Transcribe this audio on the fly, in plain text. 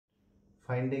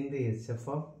Finding the SF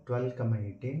of 12,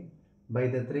 18 by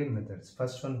the three methods.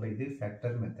 First one by the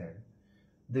factor method.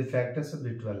 The factors of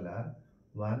the 12 are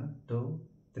 1, 2,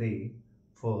 3,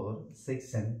 4,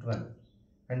 6 and 12.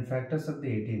 And factors of the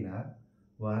 18 are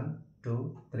 1,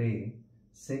 2, 3,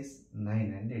 6, 9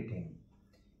 and 18.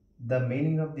 The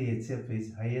meaning of the HCF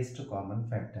is highest common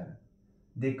factor.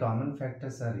 The common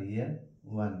factors are here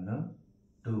 1,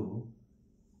 2,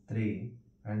 3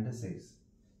 and 6.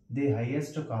 The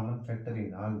highest common factor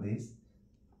in all these,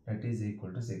 that is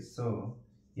equal to 6. So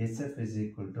SF is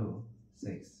equal to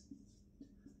 6.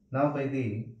 Now by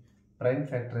the prime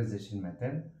factorization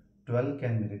method, 12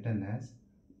 can be written as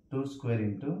 2 square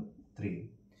into 3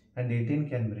 and 18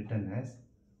 can be written as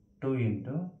 2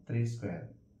 into 3 square.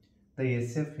 The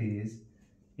SF is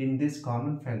in these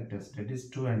common factors, that is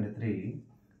 2 and 3,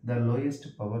 the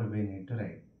lowest power we need to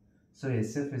write. So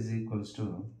SF is equals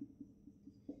to,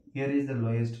 here is the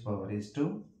lowest power is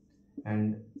 2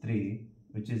 and 3,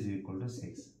 which is equal to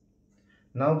 6.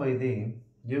 Now by the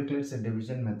Euclid's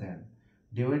division method,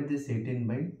 divide this 18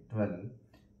 by 12.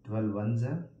 12 ones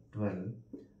are 12.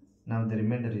 Now the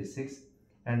remainder is 6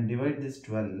 and divide this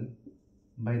 12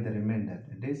 by the remainder,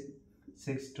 that is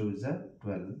 6 2s are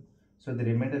 12. So the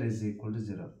remainder is equal to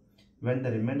 0. When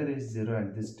the remainder is 0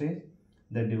 at this stage,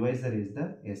 the divisor is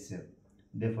the SF.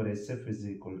 Therefore SF is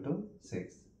equal to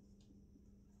 6.